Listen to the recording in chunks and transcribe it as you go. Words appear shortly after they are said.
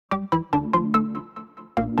This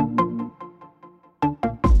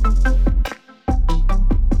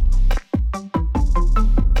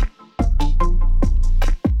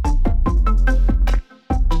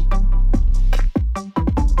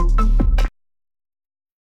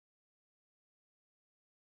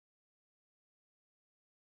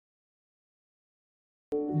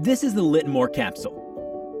is the Litmore capsule,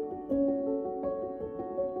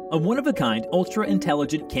 a one-of-a-kind,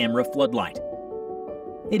 ultra-intelligent camera floodlight.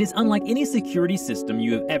 It is unlike any security system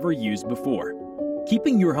you have ever used before,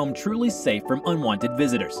 keeping your home truly safe from unwanted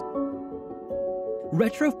visitors.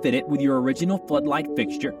 Retrofit it with your original floodlight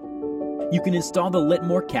fixture. You can install the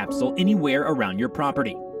Litmore capsule anywhere around your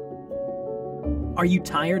property. Are you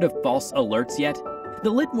tired of false alerts yet?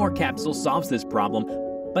 The Litmore capsule solves this problem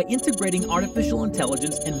by integrating artificial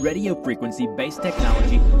intelligence and radio frequency-based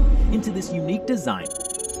technology into this unique design,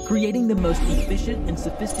 creating the most efficient and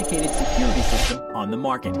sophisticated security system on the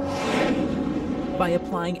market. By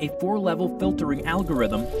applying a 4-level filtering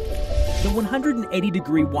algorithm, the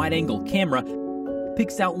 180-degree wide-angle camera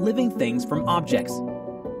picks out living things from objects,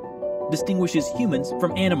 distinguishes humans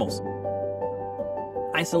from animals,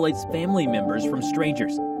 isolates family members from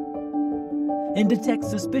strangers, and detects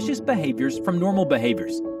suspicious behaviors from normal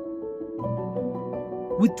behaviors.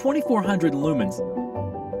 With 2400 lumens,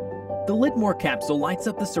 the Litmore capsule lights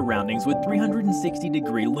up the surroundings with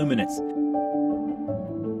 360-degree luminance,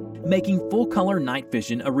 making full-color night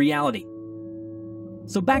vision a reality.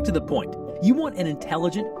 So back to the point, you want an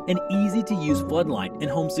intelligent and easy-to-use floodlight and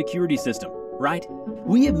home security system, right?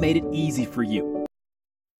 We have made it easy for you.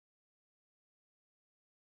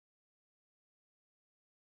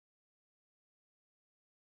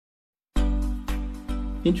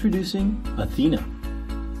 Introducing Athena.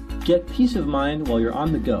 Get peace of mind while you're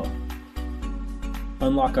on the go.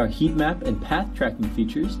 Unlock our heat map and path tracking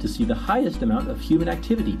features to see the highest amount of human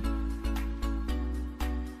activity.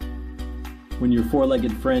 When your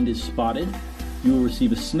four-legged friend is spotted, you will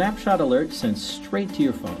receive a snapshot alert sent straight to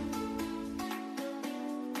your phone.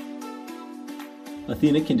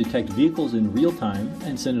 Athena can detect vehicles in real time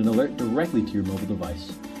and send an alert directly to your mobile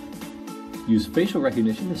device. Use facial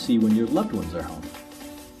recognition to see when your loved ones are home.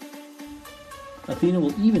 Athena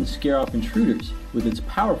will even scare off intruders with its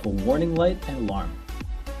powerful warning light and alarm.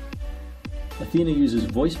 Athena uses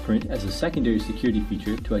voice print as a secondary security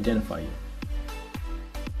feature to identify you.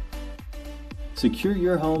 Secure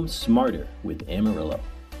your home smarter with Amarillo.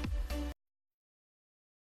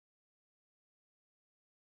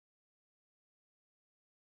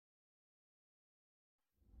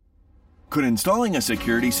 Could installing a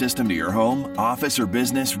security system to your home, office, or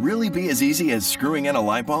business really be as easy as screwing in a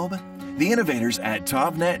light bulb? The innovators at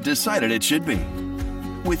TovNet decided it should be.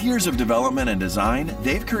 With years of development and design,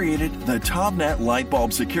 they've created the TovNet Light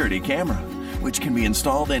Bulb Security Camera, which can be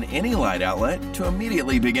installed in any light outlet to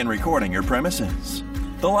immediately begin recording your premises.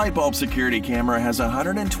 The light bulb security camera has a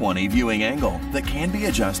 120 viewing angle that can be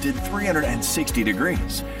adjusted 360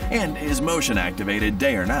 degrees and is motion activated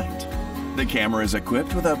day or night. The camera is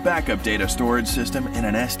equipped with a backup data storage system and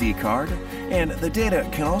an SD card, and the data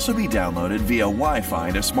can also be downloaded via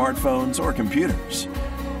Wi-Fi to smartphones or computers.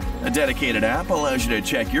 A dedicated app allows you to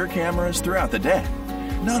check your cameras throughout the day.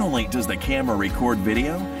 Not only does the camera record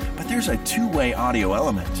video, but there's a two-way audio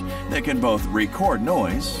element that can both record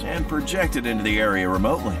noise and project it into the area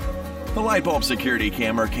remotely. The light bulb security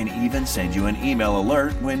camera can even send you an email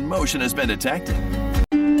alert when motion has been detected.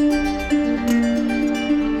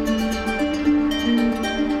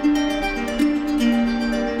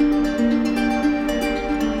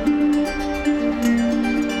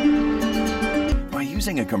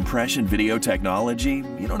 Using a compression video technology,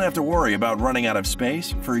 you don't have to worry about running out of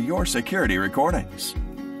space for your security recordings.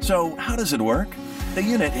 So how does it work? The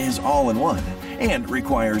unit is all-in-one and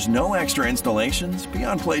requires no extra installations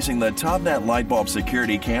beyond placing the TovNet light bulb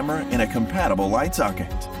security camera in a compatible light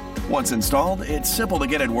socket. Once installed, it's simple to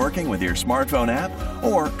get it working with your smartphone app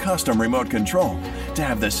or custom remote control to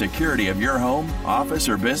have the security of your home, office,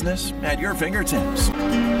 or business at your fingertips.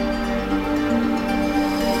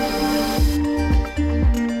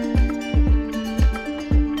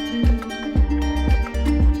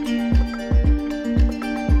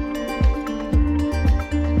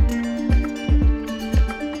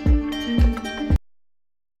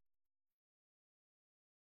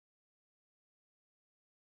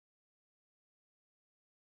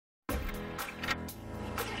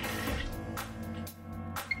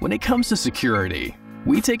 When it comes to security,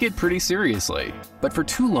 we take it pretty seriously, but for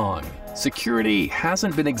too long, security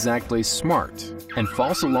hasn't been exactly smart, and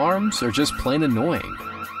false alarms are just plain annoying.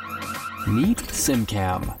 Meet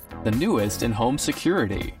SimCam, the newest in home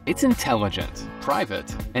security. It's intelligent,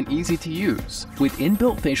 private, and easy to use, with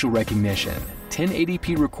inbuilt facial recognition,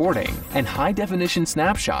 1080p recording, and high-definition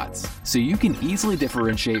snapshots, so you can easily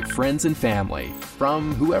differentiate friends and family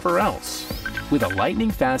from whoever else. With a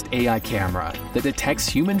lightning-fast AI camera that detects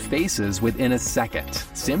human faces within a second,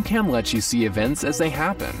 SimCam lets you see events as they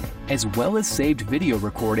happen, as well as saved video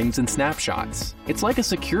recordings and snapshots. It's like a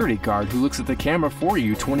security guard who looks at the camera for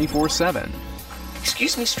you 24/7.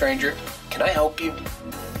 Excuse me, stranger. Can I help you?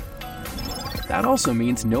 That also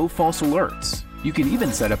means no false alerts. You can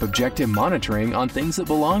even set up objective monitoring on things that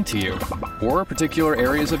belong to you, or particular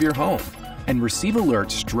areas of your home, and receive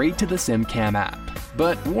alerts straight to the SimCam app.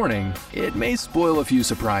 But warning, it may spoil a few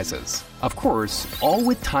surprises. Of course, all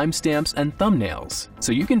with timestamps and thumbnails,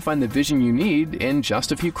 so you can find the vision you need in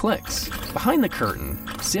just a few clicks. Behind the curtain,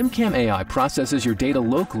 SimCam AI processes your data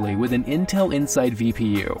locally with an Intel Inside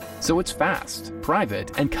VPU, so it's fast,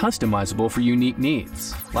 private, and customizable for unique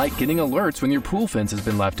needs, like getting alerts when your pool fence has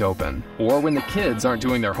been left open, or when the kids aren't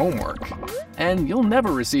doing their homework. And you'll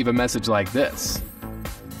never receive a message like this.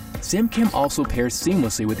 SimCam also pairs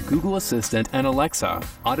seamlessly with Google Assistant and Alexa,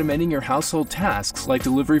 automating your household tasks like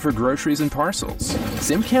delivery for groceries and parcels.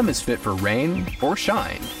 SimCam is fit for rain or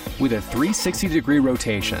shine, with a 360-degree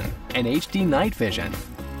rotation and HD night vision.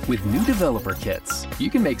 With new developer kits,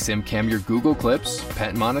 you can make SimCam your Google Clips,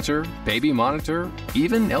 pet monitor, baby monitor,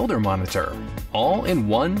 even elder monitor, all in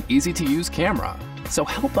one easy-to-use camera. So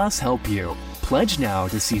help us help you. Pledge now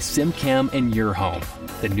to see SimCam in your home,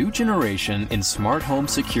 the new generation in smart home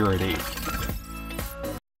security.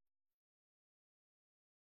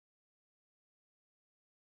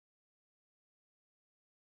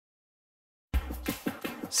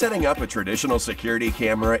 Setting up a traditional security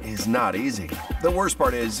camera is not easy. The worst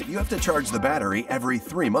part is you have to charge the battery every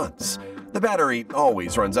 3 months. The battery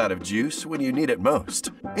always runs out of juice when you need it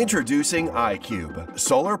most. Introducing iCube,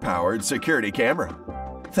 solar-powered security camera.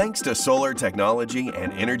 Thanks to solar technology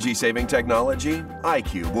and energy-saving technology,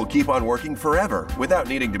 iCube will keep on working forever without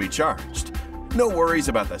needing to be charged. No worries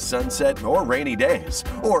about the sunset or rainy days,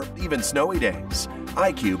 or even snowy days.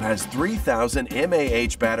 iCube has 3000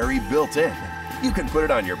 mAh battery built in. You can put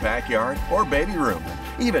it on your backyard or baby room,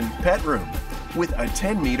 even pet room. With a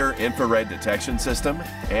 10-meter infrared detection system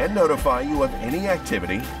and notify you of any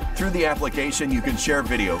activity. Through the application, you can share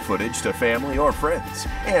video footage to family or friends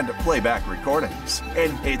and play back recordings.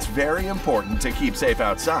 And it's very important to keep safe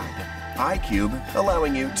outside. iCube,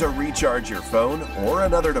 allowing you to recharge your phone or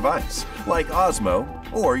another device, like Osmo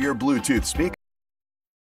or your Bluetooth speaker.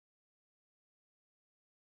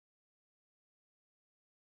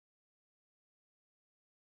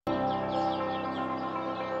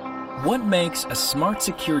 What makes a smart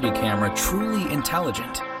security camera truly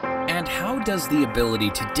intelligent? And how does the ability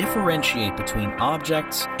to differentiate between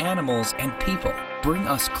objects, animals, and people bring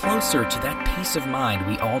us closer to that peace of mind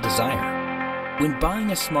we all desire? When buying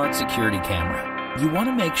a smart security camera, you want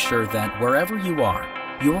to make sure that wherever you are,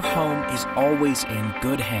 your home is always in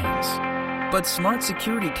good hands. But smart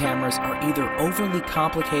security cameras are either overly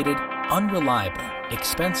complicated, unreliable,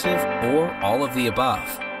 expensive, or all of the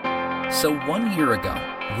above. So 1 year ago,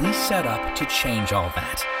 we set up to change all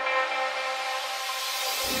that.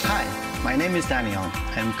 Hi, my name is Daniel.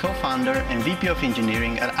 I'm co-founder and VP of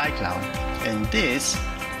Engineering at iCloud, and this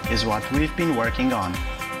is what we've been working on.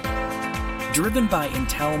 Driven by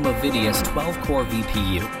Intel Movidius 12-core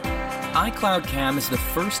VPU, iCloud Cam is the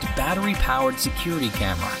first battery-powered security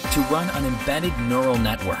camera to run an embedded neural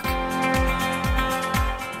network.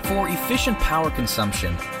 For efficient power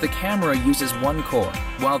consumption, the camera uses one core,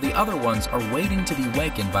 while the other ones are waiting to be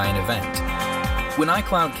wakened by an event. When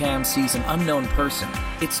iCloud Cam sees an unknown person,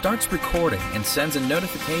 it starts recording and sends a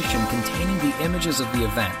notification containing the images of the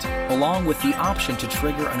event, along with the option to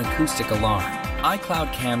trigger an acoustic alarm.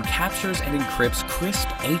 iCloud Cam captures and encrypts crisp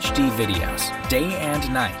HD videos, day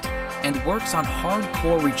and night, and works on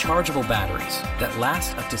hardcore rechargeable batteries that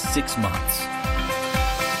last up to 6 months.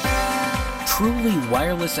 Truly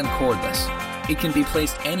wireless and cordless, it can be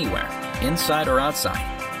placed anywhere, inside or outside,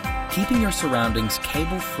 keeping your surroundings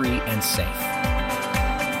cable-free and safe.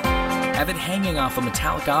 Have it hanging off a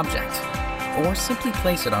metallic object, or simply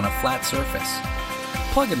place it on a flat surface.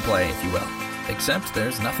 Plug and play, if you will, except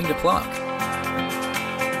there's nothing to plug.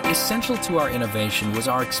 Essential to our innovation was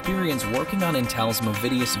our experience working on Intel's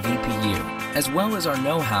Movidius VPU, as well as our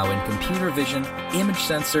know-how in computer vision, image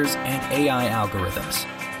sensors, and AI algorithms.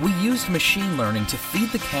 We used machine learning to feed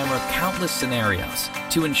the camera countless scenarios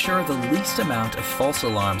to ensure the least amount of false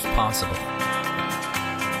alarms possible.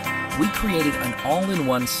 We created an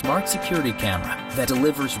all-in-one smart security camera that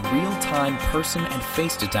delivers real-time person and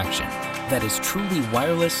face detection, that is truly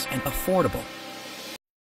wireless and affordable.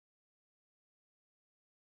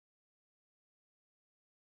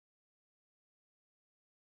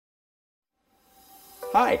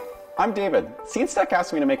 Hi, I'm David. SceneStack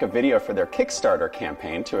asked me to make a video for their Kickstarter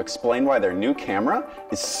campaign to explain why their new camera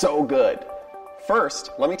is so good.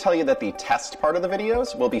 First, let me tell you that the test part of the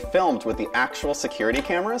videos will be filmed with the actual security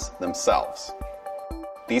cameras themselves.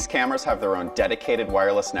 These cameras have their own dedicated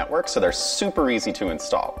wireless network, so they're super easy to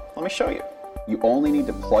install. Let me show you. You only need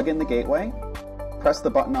to plug in the gateway, press the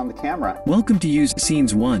button on the camera. Welcome to use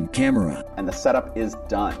Scenes 1 camera. And the setup is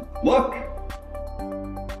done. Look!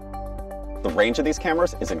 The range of these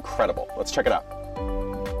cameras is incredible. Let's check it out.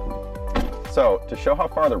 So, to show how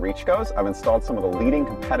far the reach goes, I've installed some of the leading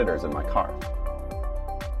competitors in my car.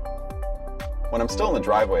 When I'm still in the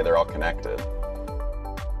driveway, they're all connected.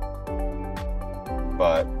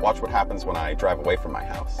 But watch what happens when I drive away from my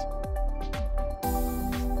house.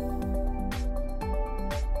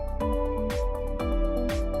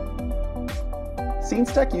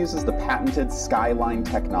 SceneStack uses the patented Skyline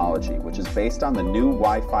technology, which is based on the new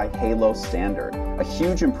Wi-Fi Halo standard, a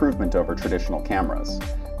huge improvement over traditional cameras.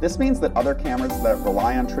 This means that other cameras that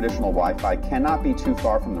rely on traditional Wi-Fi cannot be too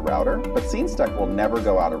far from the router, but SceneStack will never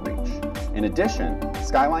go out of reach. In addition,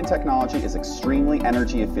 Skyline technology is extremely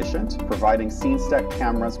energy efficient, providing SceneStack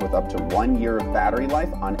cameras with up to 1 year of battery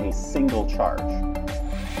life on a single charge.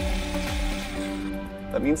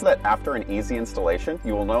 That means that after an easy installation,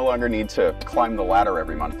 you will no longer need to climb the ladder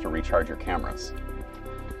every month to recharge your cameras.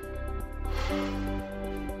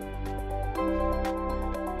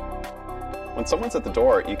 When someone's at the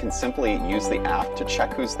door, you can simply use the app to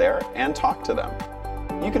check who's there and talk to them.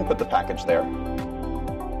 You can put the package there.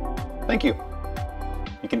 Thank you.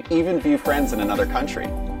 You can even view friends in another country.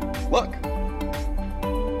 Look.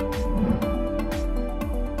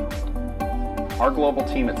 Our global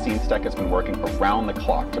team at SceneStack has been working around the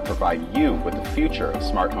clock to provide you with the future of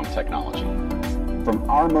smart home technology. From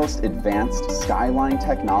our most advanced Skyline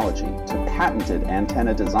technology to patented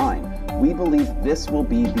antenna design, we believe this will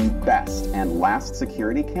be the best and last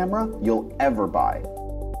security camera you'll ever buy.